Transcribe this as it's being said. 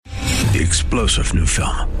the explosive new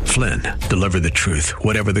film, Flynn, Deliver the Truth,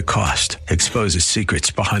 Whatever the Cost, exposes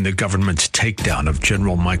secrets behind the government's takedown of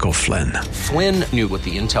General Michael Flynn. Flynn knew what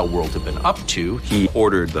the intel world had been up to. He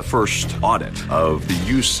ordered the first audit of the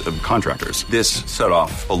use of contractors. This set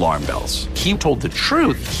off alarm bells. He told the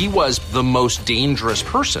truth. He was the most dangerous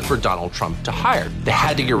person for Donald Trump to hire. They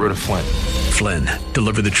had to get rid of Flynn. Flynn,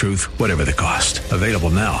 Deliver the Truth, Whatever the Cost. Available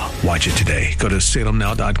now. Watch it today. Go to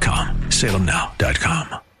salemnow.com.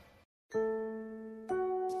 salemnow.com.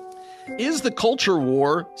 Is the culture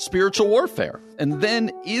war spiritual warfare? And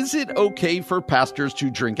then, is it okay for pastors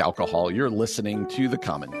to drink alcohol? You're listening to The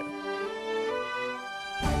Common Good.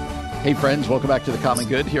 Hey friends, welcome back to The Common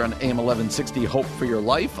Good here on AM 1160 Hope for Your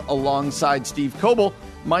Life alongside Steve Coble.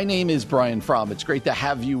 My name is Brian Fromm. It's great to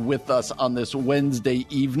have you with us on this Wednesday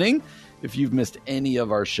evening. If you've missed any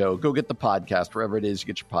of our show, go get the podcast wherever it is you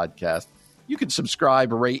get your podcast. You can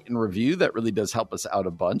subscribe, rate, and review. That really does help us out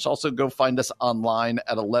a bunch. Also, go find us online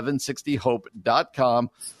at 1160hope.com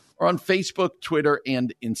or on Facebook, Twitter,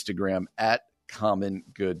 and Instagram at Common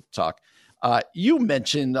Good Talk. You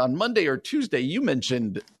mentioned on Monday or Tuesday, you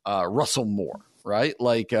mentioned Russell Moore, right?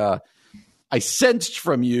 Like I sensed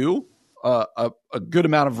from you a good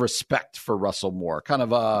amount of respect for Russell Moore. Kind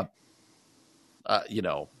of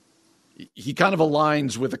he kind of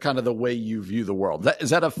aligns with the way you view the world.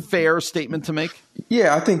 Is that a fair statement to make?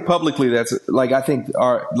 Yeah, I think publicly that's like, I think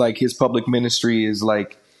his public ministry is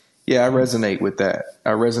like, yeah, I resonate with that.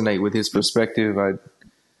 I resonate with his perspective.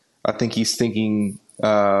 I think he's thinking,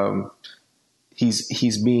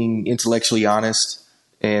 he's being intellectually honest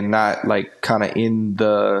and not like kind of in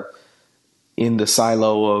the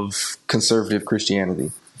silo of conservative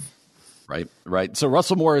Christianity. Right. So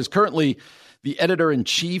Russell Moore is currently the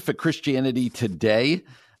editor-in-chief at Christianity Today.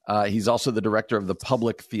 He's also the director of the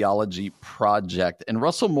Public Theology Project. And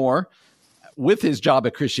Russell Moore, with his job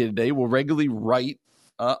at Christianity Today, will regularly write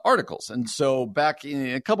articles. And so back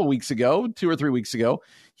a couple weeks ago, 2 or 3 weeks ago,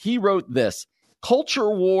 he wrote this: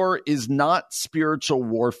 "Culture war is not spiritual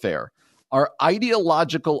warfare. Our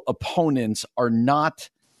ideological opponents are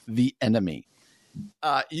not the enemy."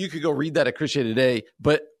 You could go read that at Christianity Today.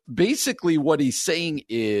 But basically what he's saying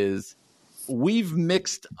is, we've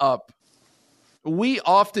mixed up. We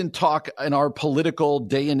often talk in our political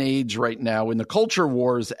day and age right now in the culture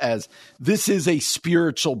wars as this is a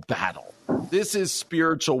spiritual battle. This is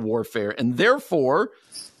spiritual warfare. And therefore,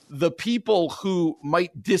 the people who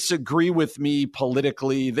might disagree with me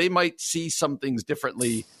politically, they might see some things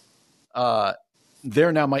differently.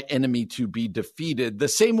 They're now my enemy to be defeated. The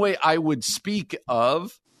same way I would speak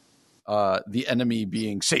of the enemy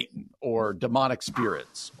being Satan or demonic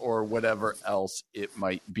spirits or whatever else it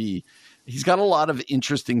might be. He's got a lot of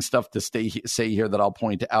interesting stuff to say here that I'll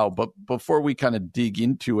point out. But before we kind of dig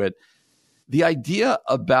into it, the idea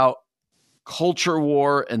about culture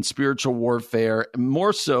war and spiritual warfare,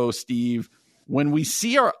 more so, Steve, when we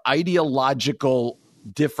see our ideological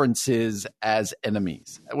differences as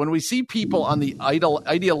enemies, when we see people on the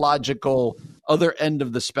ideological other end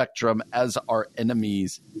of the spectrum as our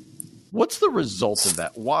enemies, what's the result of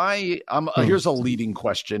that? Why? Here's a leading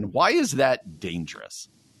question. Why is that dangerous?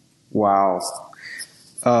 Wow.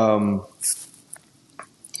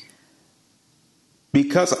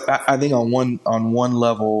 Because I think on one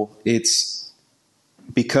level, it's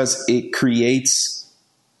because it creates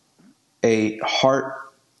a heart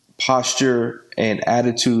posture and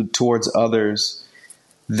attitude towards others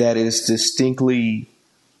that is distinctly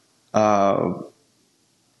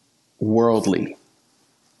worldly.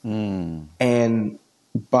 And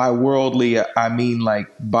by worldly, I mean like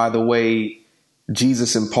by the way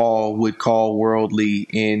Jesus and Paul would call worldly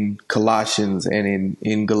in Colossians and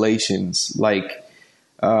in Galatians, like,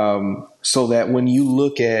 so that when you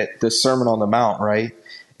look at the Sermon on the Mount, right?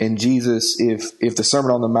 And Jesus, if the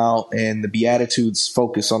Sermon on the Mount and the Beatitudes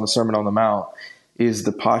focus on the Sermon on the Mount, is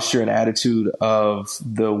the posture and attitude of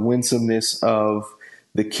the winsomeness of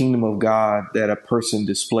the kingdom of God that a person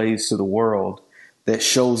displays to the world, that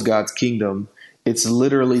shows God's kingdom, it's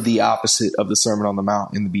literally the opposite of the Sermon on the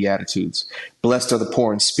Mount in the Beatitudes. Blessed are the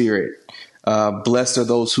poor in spirit. Blessed are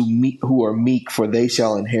those who are meek, for they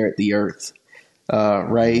shall inherit the earth.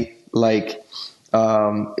 Right? Like,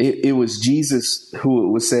 it was Jesus who it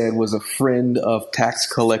was said was a friend of tax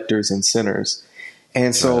collectors and sinners.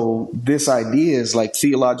 And so this idea is like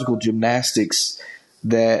theological gymnastics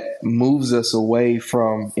that moves us away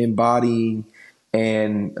from embodying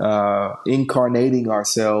and incarnating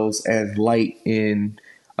ourselves as light in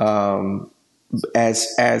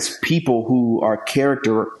as people who are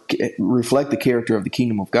reflect the character of the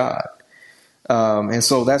kingdom of God. And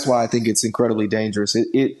so that's why I think it's incredibly dangerous.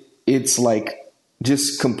 It's like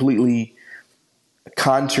just completely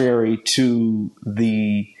contrary to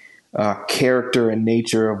the character and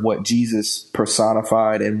nature of what Jesus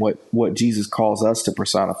personified and what Jesus calls us to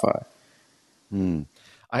personify.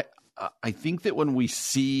 I think that when we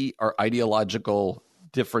see our ideological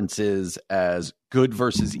differences as good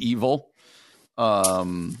versus evil,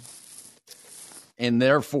 and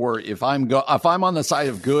therefore, if I'm on the side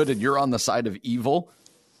of good and you're on the side of evil,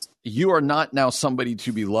 you are not now somebody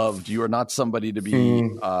to be loved. You are not somebody to be.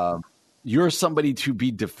 You're somebody to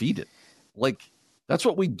be defeated. Like, that's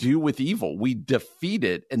what we do with evil. We defeat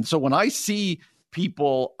it. And so when I see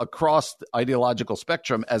people across the ideological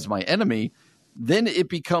spectrum as my enemy, then it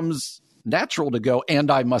becomes natural to go, and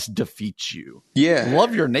I must defeat you. Yeah.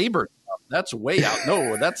 Love your neighbor. That's way out.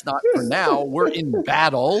 No, that's not for now. We're in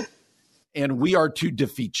battle, and we are to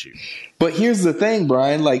defeat you. But here's the thing,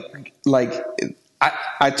 Brian,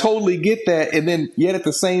 I totally get that. And then yet at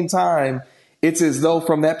the same time, it's as though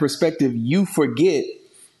from that perspective, you forget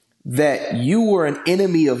that you were an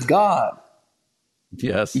enemy of God.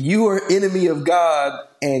 Yes. You were enemy of God,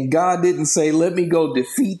 and God didn't say, let me go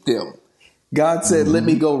defeat them. God said, let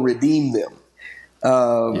me go redeem them.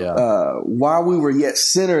 While we were yet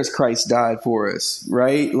sinners, Christ died for us,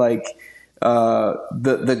 right? Like,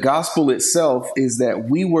 the gospel itself is that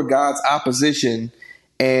we were God's opposition.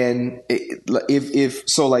 And if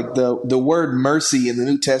so, like the word mercy in the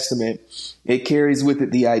New Testament, it carries with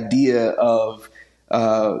it the idea of,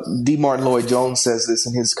 D. Martin Lloyd-Jones says this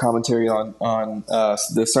in his commentary on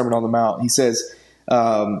the Sermon on the Mount. He says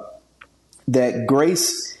that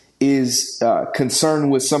grace is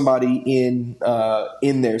concerned with somebody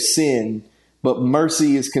in their sin, but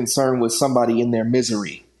mercy is concerned with somebody in their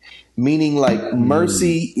misery. Meaning, like,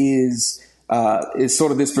 mercy is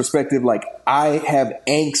sort of this perspective, like, I have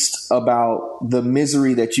angst about the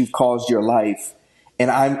misery that you've caused your life, and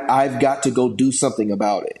I've got to go do something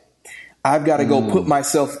about it. I've got to go put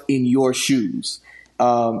myself in your shoes.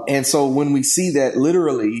 And so when we see that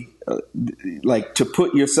literally, like, to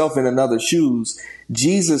put yourself in another's shoes,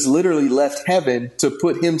 Jesus literally left heaven to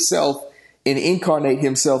put himself and incarnate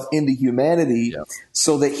himself into humanity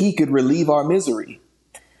so that he could relieve our misery.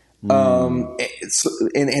 And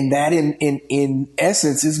that in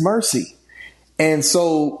essence is mercy. And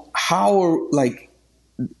so how like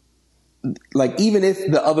even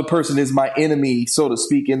if the other person is my enemy, so to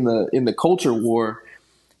speak, in the culture war,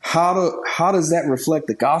 how does that reflect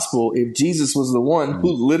the gospel if Jesus was the one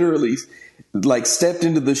who literally, like, stepped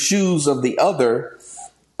into the shoes of the other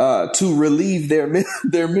to relieve their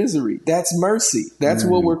misery? That's mercy. That's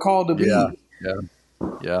what we're called to be.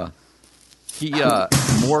 Yeah. He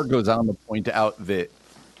Moore goes on to point out that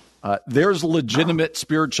there's legitimate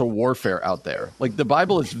spiritual warfare out there. Like, the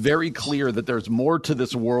Bible is very clear that there's more to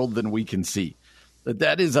this world than we can see.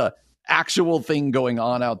 That is a actual thing going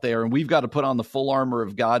on out there, and we've got to put on the full armor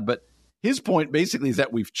of God. But his point basically is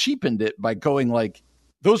that we've cheapened it by going, like,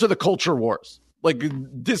 those are the culture wars, like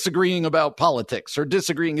disagreeing about politics or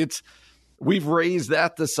disagreeing. We've raised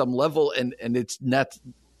that to some level, and it's not.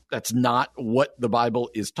 That's not what the Bible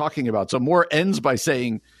is talking about. So Moore ends by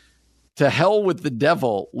saying, to hell with the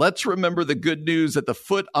devil. Let's remember the good news that the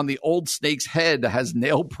foot on the old snake's head has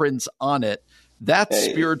nail prints on it. That's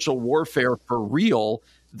spiritual warfare for real.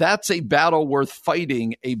 That's a battle worth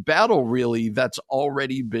fighting, a battle really that's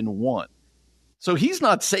already been won. So he's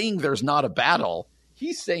not saying there's not a battle.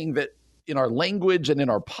 He's saying that in our language and in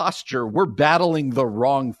our posture, we're battling the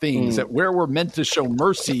wrong things, that where we're meant to show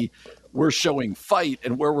mercy, we're showing fight,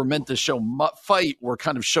 and where we're meant to show fight, we're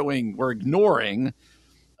kind of showing, we're ignoring.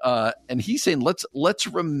 And he's saying, let's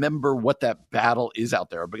remember what that battle is out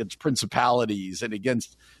there against principalities and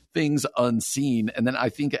against things unseen. And then I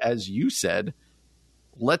think, as you said,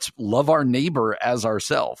 let's love our neighbor as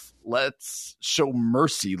ourselves. Let's show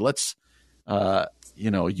mercy. Let's,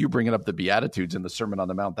 you bringing up the Beatitudes in the Sermon on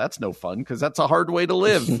the Mount. That's no fun because that's a hard way to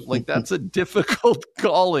live. Like, that's a difficult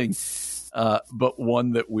calling. But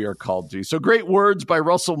one that we are called to. So great words by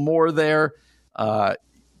Russell Moore there.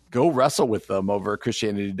 Go wrestle with them over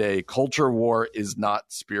Christianity Today. Culture war is not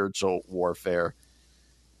spiritual warfare.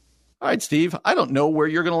 All right, Steve, I don't know where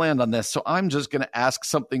you're going to land on this, so I'm just going to ask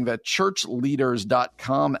something that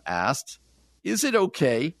churchleaders.com asked. Is it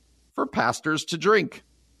okay for pastors to drink?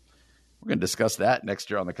 We're going to discuss that next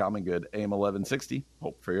year on The Common Good, AM 1160.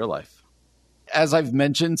 Hope for your life. As I've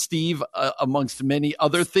mentioned, Steve, amongst many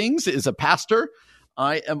other things, is a pastor.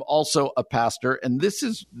 I am also a pastor, and this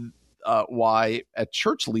is why at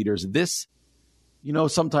Church Leaders,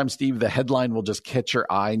 sometimes, Steve, the headline will just catch your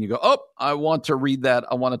eye, and you go, oh, I want to read that.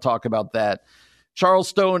 I want to talk about that. Charles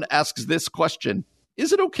Stone asks this question: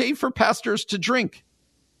 is it okay for pastors to drink?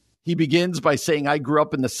 He begins by saying, I grew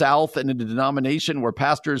up in the South and in a denomination where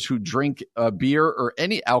pastors who drink beer or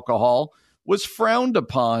any alcohol was frowned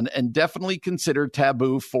upon and definitely considered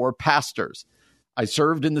taboo for pastors. I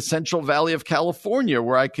served in the Central Valley of California,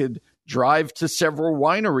 where I could drive to several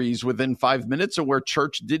wineries within 5 minutes and where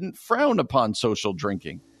church didn't frown upon social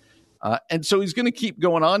drinking. And so he's going to keep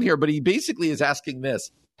going on here, but he basically is asking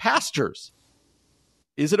this: pastors,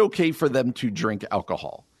 is it okay for them to drink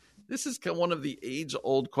alcohol? This is one of the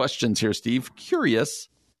age-old questions here, Steve. Curious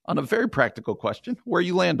on a very practical question, where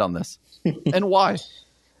you land on this and why.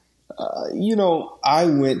 I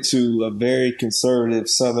went to a very conservative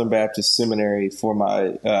Southern Baptist seminary for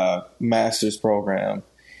my master's program.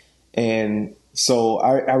 And so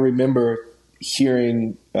I remember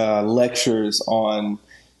hearing lectures on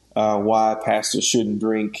why pastors shouldn't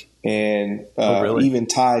drink, and really? even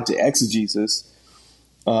tied to exegesis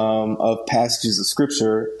of passages of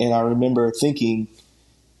Scripture. And I remember thinking,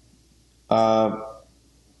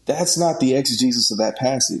 that's not the exegesis of that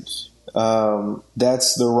passage.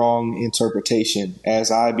 That's the wrong interpretation,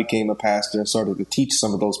 as I became a pastor and started to teach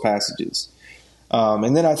some of those passages.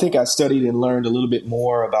 And then I think I studied and learned a little bit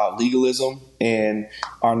more about legalism and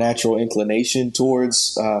our natural inclination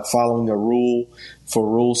towards following a rule for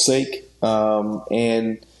rule's sake.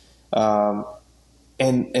 And then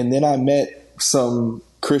I met some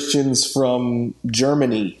Christians from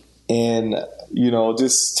Germany, and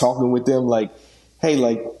just talking with them, like, hey,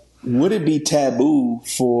 like, would it be taboo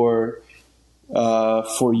for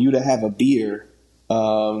you to have a beer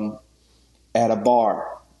at a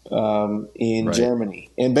bar in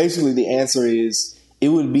Germany? And basically the answer is it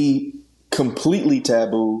would be completely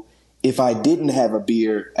taboo if I didn't have a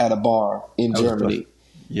beer at a bar in Germany.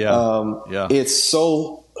 Yeah. It's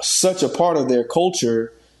such a part of their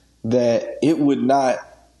culture that it would not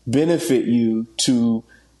benefit you to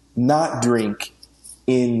not drink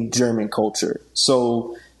in German culture.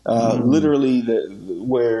 So literally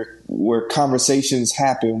where conversations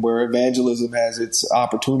happen, where evangelism has its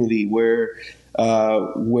opportunity, where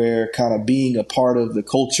kind of being a part of the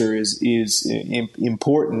culture is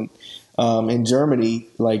important. In Germany,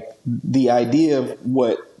 like the idea of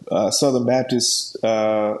what Southern Baptists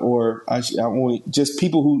just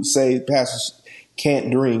people who say pastors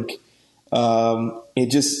can't drink,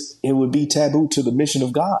 it would be taboo to the mission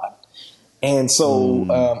of God. And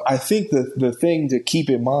so I think the thing to keep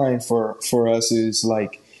in mind for us is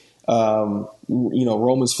like,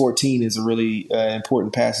 Romans 14 is a really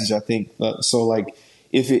important passage, I think. So like,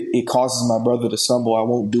 if it causes my brother to stumble, I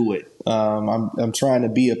won't do it. I'm trying to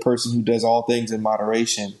be a person who does all things in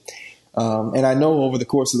moderation. And I know over the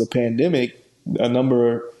course of the pandemic, a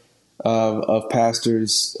number of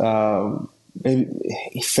pastors maybe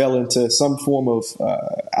fell into some form of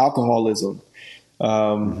alcoholism.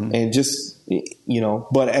 And just,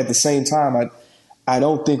 but at the same time, I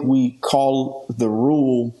don't think we call the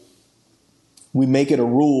rule, we make it a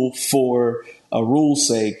rule for a rule's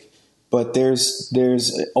sake, but there's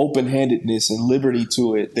open-handedness and liberty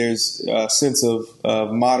to it. There's a sense of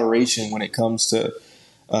moderation when it comes to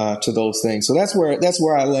those things. So that's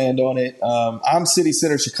where I land on it. I'm City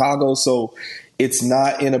Center, Chicago, so it's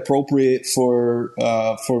not inappropriate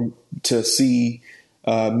to see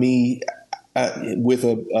me with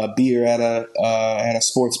a beer at a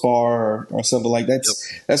sports bar or something like that.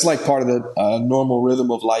 That's like part of the normal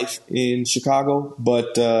rhythm of life in Chicago.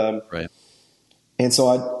 But and so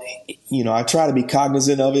I try to be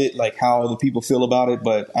cognizant of it, like how other people feel about it.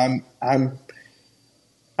 But I'm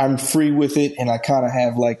free with it, and I kind of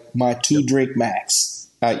have like my 2 drink max.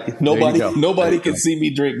 Nobody can see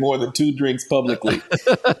me drink more than 2 drinks publicly.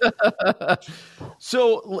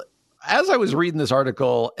 So, as I was reading this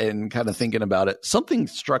article and kind of thinking about it, something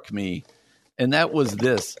struck me, and that was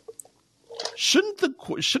this: shouldn't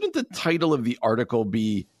the title of the article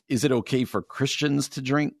be "Is it okay for Christians to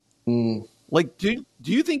drink"? Like, do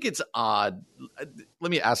you think it's odd?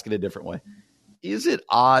 Let me ask it a different way: is it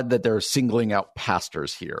odd that they're singling out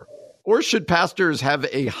pastors here, or should pastors have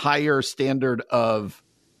a higher standard of,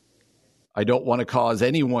 I don't want to cause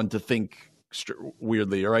anyone to think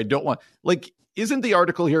weirdly, or I don't want, like, isn't the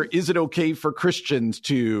article here, is it okay for Christians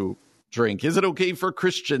to drink? Is it okay for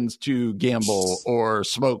Christians to gamble or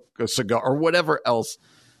smoke a cigar or whatever else,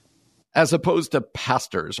 as opposed to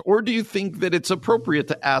pastors? Or do you think that it's appropriate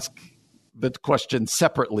to ask the question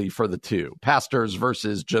separately for the two, pastors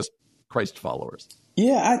versus just Christ followers?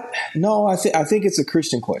 Yeah, I think it's a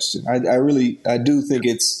Christian question. I do think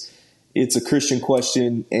it's a Christian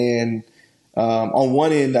question. And on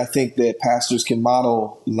one end, I think that pastors can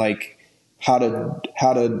model like how to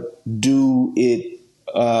do it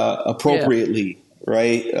appropriately,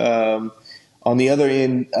 right? on the other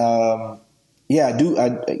end, I do. I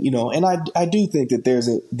do think that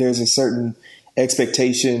there's a certain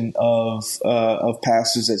expectation of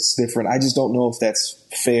pastors that's different. I just don't know if that's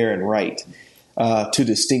fair and right to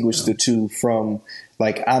distinguish the two from,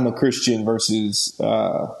 like, I'm a Christian versus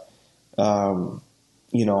I'm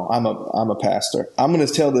a pastor. I'm going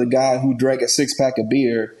to tell the guy who drank a 6-pack of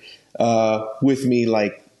beer with me,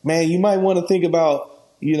 like, man, you might want to think about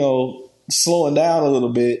slowing down a little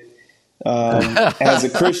bit as a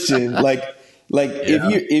Christian,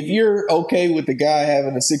 if you're okay with the guy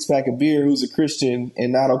having a 6-pack of beer who's a Christian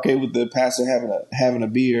and not okay with the pastor having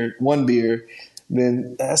one beer,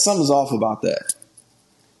 then something's off about that.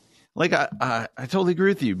 Like, I totally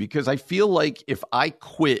agree with you, because I feel like if I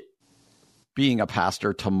quit being a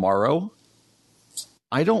pastor tomorrow,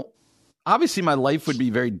 obviously my life would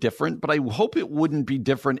be very different, but I hope it wouldn't be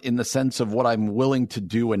different in the sense of what I'm willing to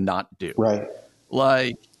do and not do. Right.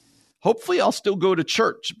 Like, hopefully I'll still go to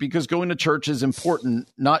church, because going to church is important,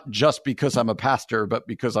 not just because I'm a pastor, but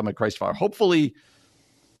because I'm a Christ follower. Hopefully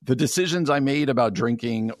the decisions I made about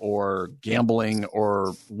drinking or gambling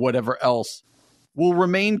or whatever else will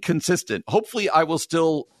remain consistent. Hopefully I will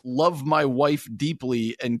still love my wife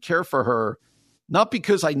deeply and care for her, not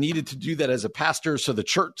because I needed to do that as a pastor so the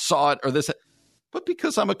church saw it or this, but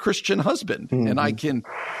because I'm a Christian husband. Mm-hmm. And I can,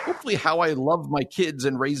 hopefully how I love my kids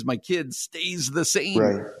and raise my kids stays the same.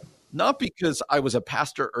 Right. Not because I was a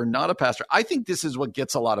pastor or not a pastor. I think this is what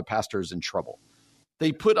gets a lot of pastors in trouble.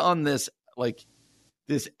 They put on this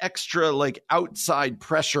extra outside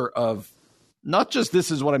pressure of not just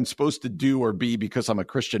this is what I'm supposed to do or be because I'm a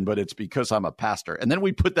Christian, but it's because I'm a pastor. And then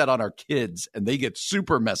we put that on our kids and they get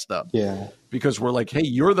super messed up. Yeah. Because we're like, hey,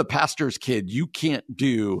 you're the pastor's kid. You can't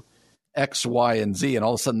do X, Y, and Z. And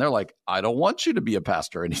all of a sudden they're like, I don't want you to be a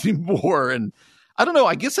pastor anymore. And I don't know.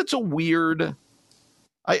 I guess it's a weird...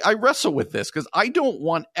 I wrestle with this because I don't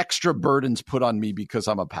want extra burdens put on me because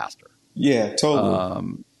I'm a pastor. Yeah,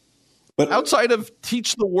 totally. But outside of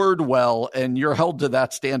teach the word well and you're held to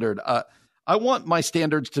that standard, I want my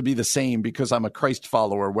standards to be the same because I'm a Christ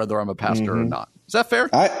follower, whether I'm a pastor or not. Is that fair?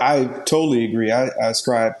 I totally agree. I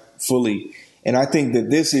ascribe fully. And I think that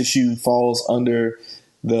this issue falls under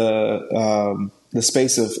the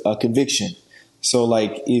space of conviction. So,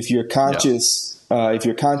 like, if your conscience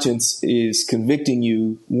is convicting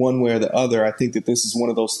you one way or the other, I think that this is one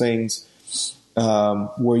of those things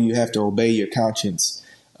where you have to obey your conscience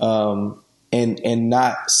and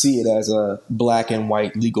not see it as a black and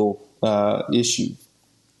white legal issue.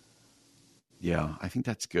 Yeah, I think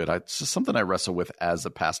that's good. It's just something I wrestle with as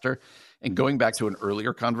a pastor. And going back to an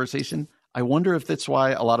earlier conversation, I wonder if that's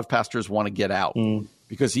why a lot of pastors want to get out,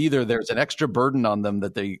 because either there's an extra burden on them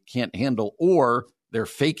that they can't handle, or they're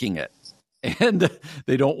faking it and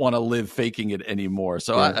they don't want to live faking it anymore.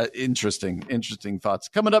 So interesting thoughts.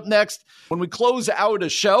 Coming up next, when we close out a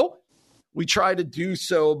show, we try to do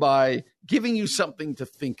so by giving you something to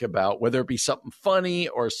think about, whether it be something funny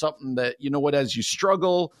or something that, you know what, as you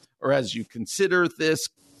struggle or as you consider this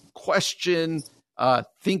question,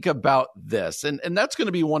 think about this. And that's going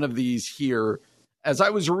to be one of these here. As I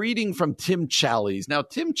was reading from Tim Challies. Now,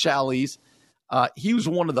 Tim Challies, he was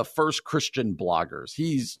one of the first Christian bloggers.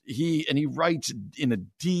 He writes in a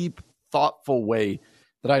deep, thoughtful way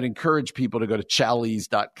that I'd encourage people to go to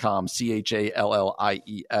challies.com,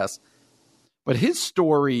 CHALLIES. But his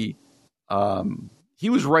story, he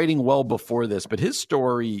was writing well before this, but his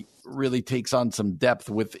story really takes on some depth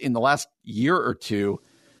within the last year or two.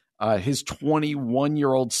 His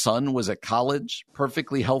 21-year-old son was at college,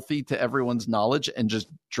 perfectly healthy to everyone's knowledge, and just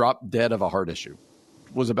dropped dead of a heart issue.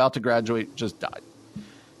 Was about to graduate, just died.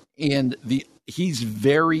 And he's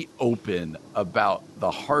very open about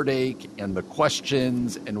the heartache and the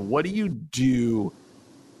questions and what do you do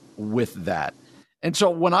with that. And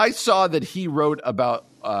so when I saw that he wrote about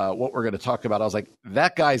what we're going to talk about, I was like,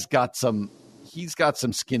 that guy's got he's got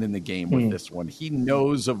some skin in the game with this one. He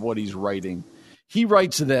knows of what he's writing. He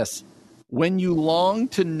writes this: when you long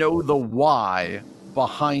to know the why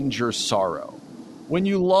behind your sorrow. When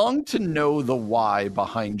you long to know the why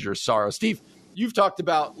behind your sorrow. Steve, you've talked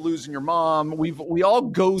about losing your mom. We all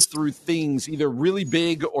go through things, either really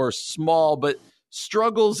big or small, but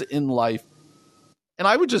struggles in life. And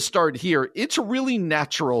I would just start here. It's really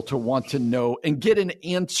natural to want to know and get an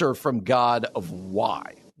answer from God of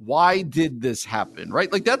why. Why did this happen,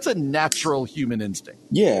 right? Like, that's a natural human instinct.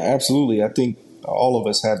 Yeah, absolutely. I think all of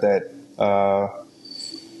us have that.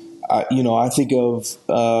 I think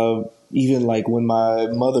of even like when my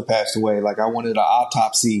mother passed away, like I wanted an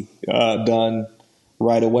autopsy done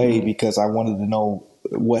right away because I wanted to know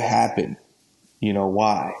what happened,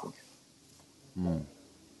 why.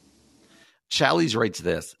 Challies writes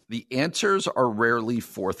this: the answers are rarely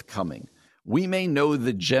forthcoming. We may know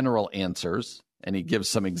the general answers, and he gives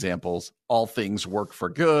some examples, all things work for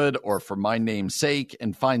good or for my name's sake,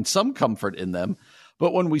 and find some comfort in them.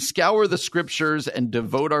 But when we scour the scriptures and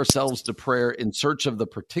devote ourselves to prayer in search of the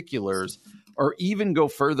particulars, or even go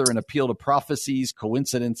further and appeal to prophecies,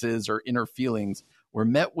 coincidences, or inner feelings, we're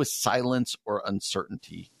met with silence or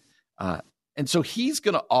uncertainty. And so he's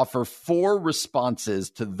going to offer 4 responses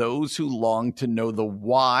to those who long to know the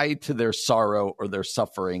why to their sorrow or their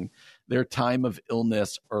suffering, their time of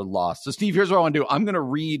illness or loss. So, Steve, here's what I want to do. I'm going to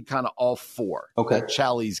read kind of all 4 that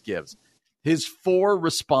Challies gives. His 4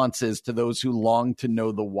 responses to those who long to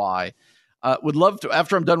know the why. Would love to,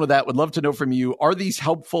 after I'm done with that, would love to know from you, are these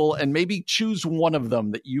helpful? And maybe choose one of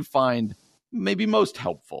them that you find maybe most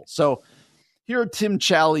helpful. So here are Tim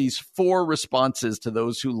Challies' 4 responses to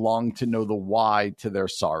those who long to know the why to their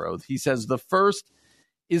sorrow. He says the first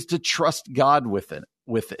is to trust God with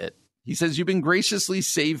it. He says, you've been graciously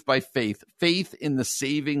saved by faith in the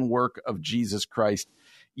saving work of Jesus Christ.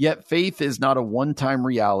 Yet faith is not a one-time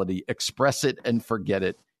reality. Express it and forget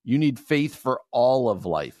it. You need faith for all of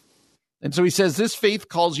life. And so he says this faith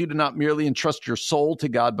calls you to not merely entrust your soul to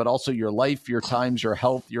God, but also your life, your times, your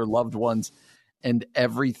health, your loved ones, and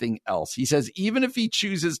everything else. He says, even if he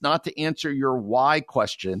chooses not to answer your why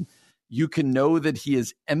question, you can know that he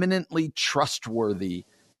is eminently trustworthy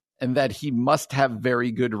and that he must have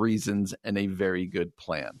very good reasons and a very good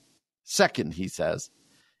plan. Second, he says,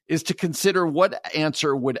 is to consider what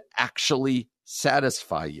answer would actually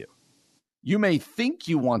satisfy you. You may think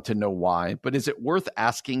you want to know why, but is it worth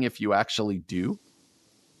asking if you actually do?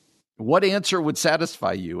 What answer would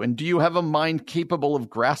satisfy you? And do you have a mind capable of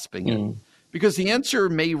grasping it? Because the answer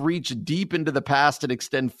may reach deep into the past and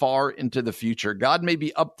extend far into the future. God may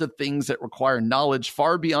be up to things that require knowledge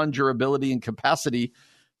far beyond your ability and capacity,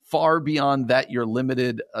 far beyond that your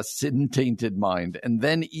limited, sin-tainted mind. And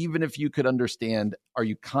then even if you could understand, are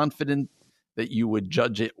you confident that you would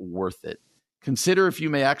judge it worth it? Consider if you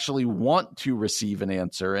may actually want to receive an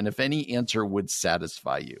answer and if any answer would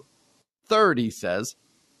satisfy you. Third, he says,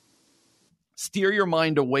 steer your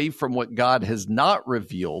mind away from what God has not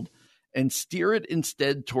revealed and steer it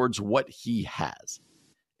instead towards what he has.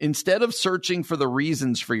 Instead of searching for the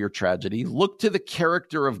reasons for your tragedy, look to the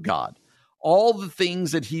character of God, all the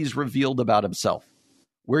things that he's revealed about himself.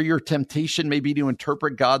 Where your temptation may be to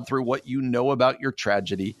interpret God through what you know about your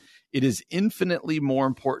tragedy, it is infinitely more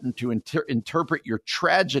important to interpret your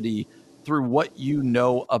tragedy through what you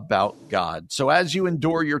know about God. So as you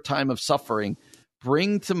endure your time of suffering,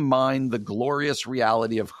 bring to mind the glorious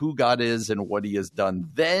reality of who God is and what he has done.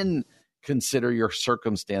 Then consider your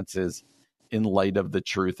circumstances in light of the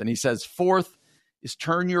truth. And he says, fourth is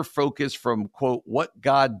turn your focus from, quote, what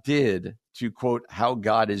God did to, quote, how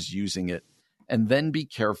God is using it. And then be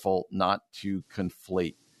careful not to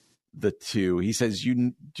conflate the two. He says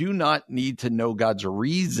you do not need to know God's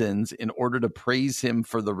reasons in order to praise him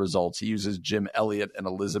for the results. He uses Jim Elliot and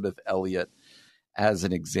Elizabeth Elliot as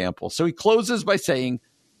an example. So he closes by saying,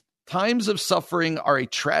 times of suffering are a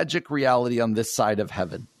tragic reality on this side of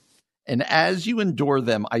heaven. And as you endure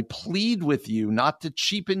them, I plead with you not to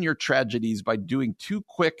cheapen your tragedies by doing too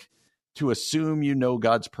quick to assume you know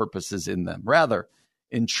God's purposes in them. Rather,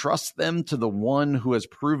 entrust them to the one who has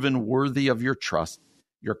proven worthy of your trust,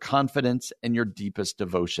 your confidence, and your deepest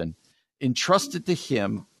devotion. Entrust it to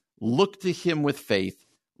him, look to him with faith,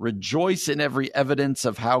 rejoice in every evidence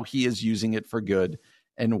of how he is using it for good,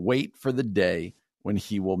 and wait for the day when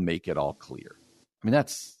he will make it all clear. I mean,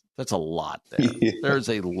 that's a lot there. Yeah. There's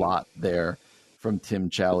a lot there from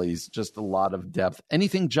Tim Challies, just a lot of depth.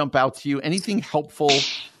 Anything jump out to you? Anything helpful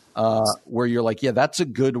where you're like, yeah, that's a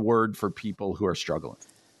good word for people who are struggling?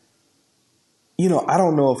 You know, I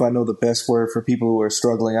don't know if I know the best word for people who are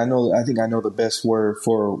struggling. I think I know the best word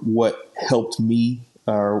for what helped me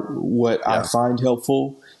or what I find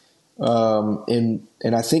helpful. And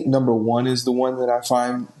I think number one is the one that I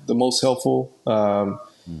find the most helpful.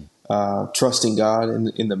 Trusting God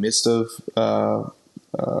in the midst of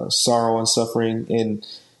sorrow and suffering. And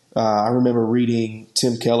I remember reading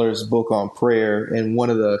Tim Keller's book on prayer, and one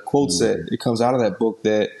of the quotes that it comes out of that book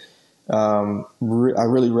that I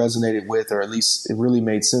really resonated with, or at least it really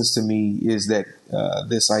made sense to me, is that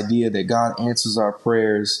this idea that God answers our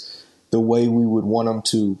prayers the way we would want him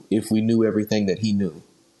to if we knew everything that he knew.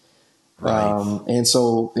 Right. And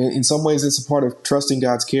so in some ways it's a part of trusting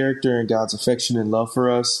God's character and God's affection and love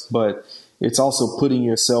for us, but it's also you're putting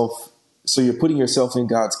yourself in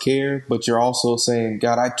God's care, but you're also saying,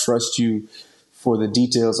 God, I trust you for the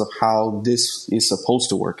details of how this is supposed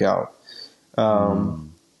to work out.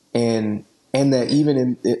 And and that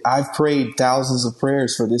even I've prayed thousands of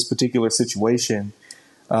prayers for this particular situation,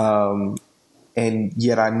 and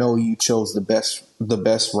yet I know you chose the best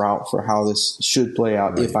route for how this should play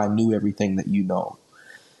out. Right. If I knew everything that you know,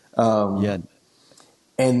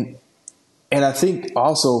 and I think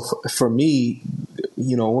also for me,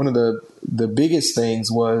 one of the biggest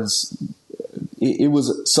things was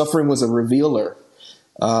suffering was a revealer.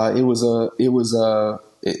 The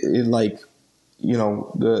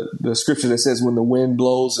scripture that says when the wind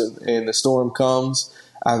blows and the storm comes,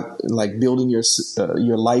 I like building your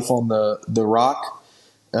life on the rock.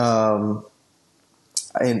 And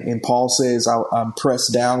Paul says, I'm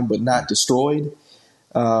pressed down, but not destroyed.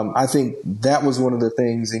 I think that was one of the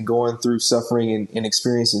things in going through suffering and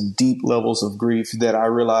experiencing deep levels of grief that I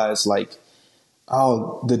realized, like,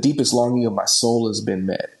 oh, the deepest longing of my soul has been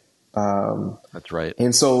met. That's right.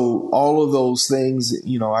 And so all of those things,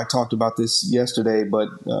 I talked about this yesterday,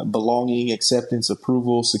 but belonging, acceptance,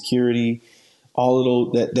 approval, security, all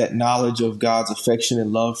of that knowledge of God's affection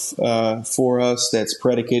and love for us that's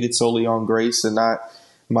predicated solely on grace and not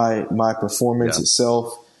my performance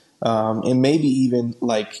itself. And maybe even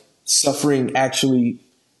like suffering actually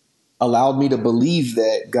allowed me to believe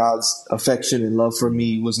that God's affection and love for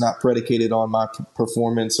me was not predicated on my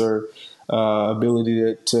performance or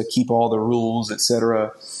ability to keep all the rules,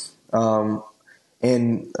 etc. And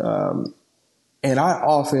I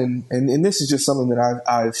often, and this is just something that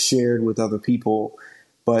I've shared with other people,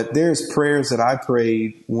 but there's prayers that I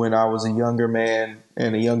prayed when I was a younger man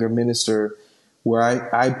and a younger minister where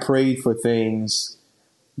I prayed for things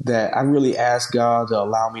that I really asked God to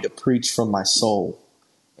allow me to preach from my soul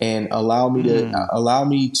and allow me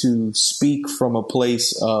to speak from a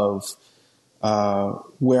place of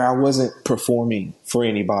where I wasn't performing for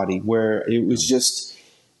anybody, where it was just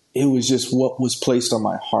what was placed on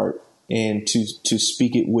my heart, and to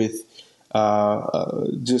speak it with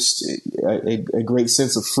just a great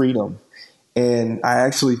sense of freedom. And I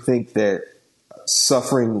actually think that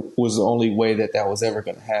suffering was the only way that was ever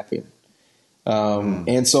going to happen.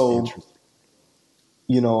 And so,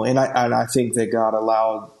 and I think that God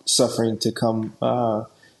allowed suffering to come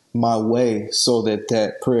my way so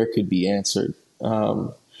that prayer could be answered.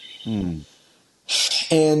 And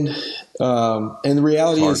the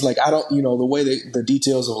reality is, like, I don't, the way the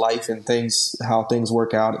details of life and things, how things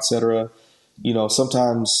work out, et cetera,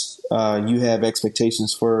 sometimes you have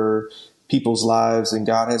expectations for people's lives, and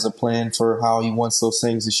God has a plan for how he wants those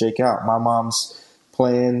things to shake out. My mom's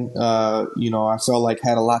plan, I felt like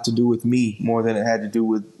had a lot to do with me more than it had to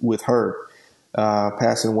do with her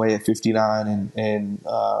passing away at 59, and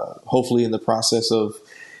hopefully in the process of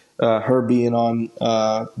her being on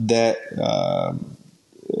that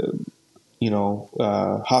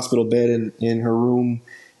hospital bed in her room,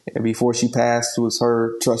 and before she passed, was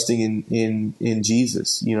her trusting in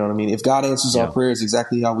Jesus. You know what I mean? If God answers our prayers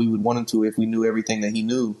exactly how we would want him to, if we knew everything that he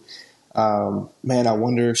knew, man, I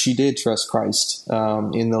wonder if she did trust Christ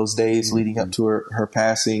in those days leading up to her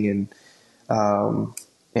passing,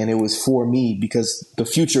 and it was for me, because the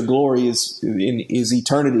future glory is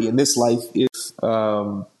eternity, and this life is.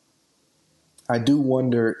 I do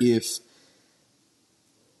wonder if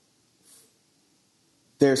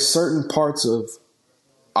there's certain parts of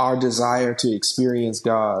our desire to experience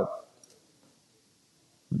God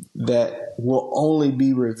that will only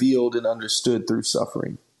be revealed and understood through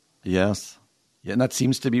suffering. Yes. Yeah, and that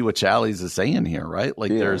seems to be what Challies is saying here, right?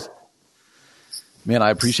 Like man,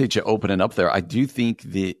 I appreciate you opening up there. I do think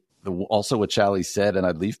also what Challies said, and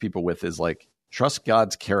I'd leave people with, is like, trust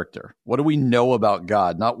God's character. What do we know about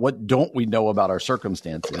God? Not what don't we know about our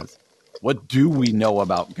circumstances. What do we know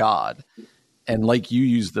about God? And like you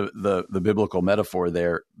use the biblical metaphor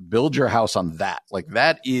there, build your house on that. Like,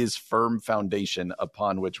 that is firm foundation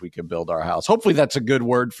upon which we can build our house. Hopefully that's a good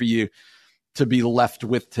word for you to be left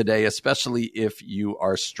with today, especially if you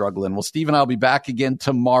are struggling. Well, Steve and I'll be back again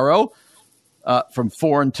tomorrow from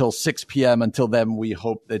 4 until 6 p.m. Until then, we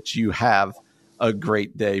hope that you have a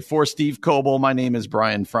great day. For Steve Coble, my name is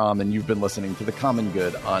Brian Fromm, and you've been listening to The Common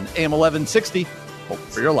Good on AM 1160. Hope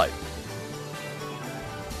for your life.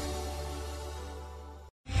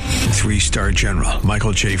 3-star General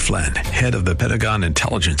Michael J. Flynn, head of the Pentagon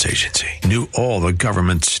Intelligence Agency, knew all the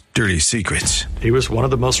government's dirty secrets. He was one of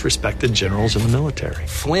the most respected generals in the military.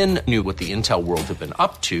 Flynn knew what the intel world had been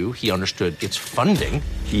up to. He understood its funding.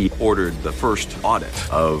 He ordered the first audit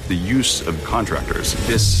of the use of contractors.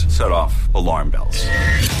 This set off alarm bells.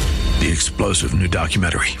 The explosive new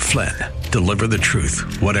documentary, Flynn, Deliver the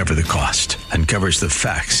Truth, Whatever the Cost, uncovers the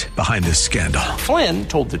facts behind this scandal. Flynn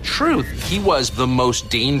told the truth. He was the most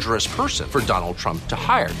dangerous person for Donald Trump to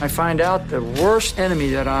hire. I find out the worst enemy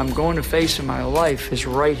that I'm going to face in my life is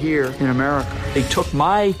right here in America. They took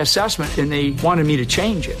my assessment and they wanted me to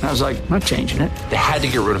change it. And I was like, I'm not changing it. They had to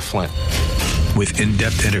get rid of Flynn. With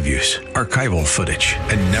in-depth interviews, archival footage,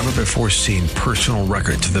 and never-before-seen personal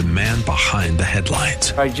records of the man behind the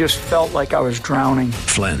headlines. I just felt like I was drowning.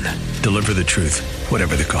 Flynn, Deliver the Truth,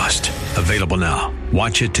 Whatever the Cost. Available now.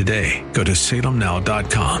 Watch it today. Go to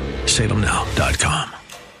salemnow.com. salemnow.com.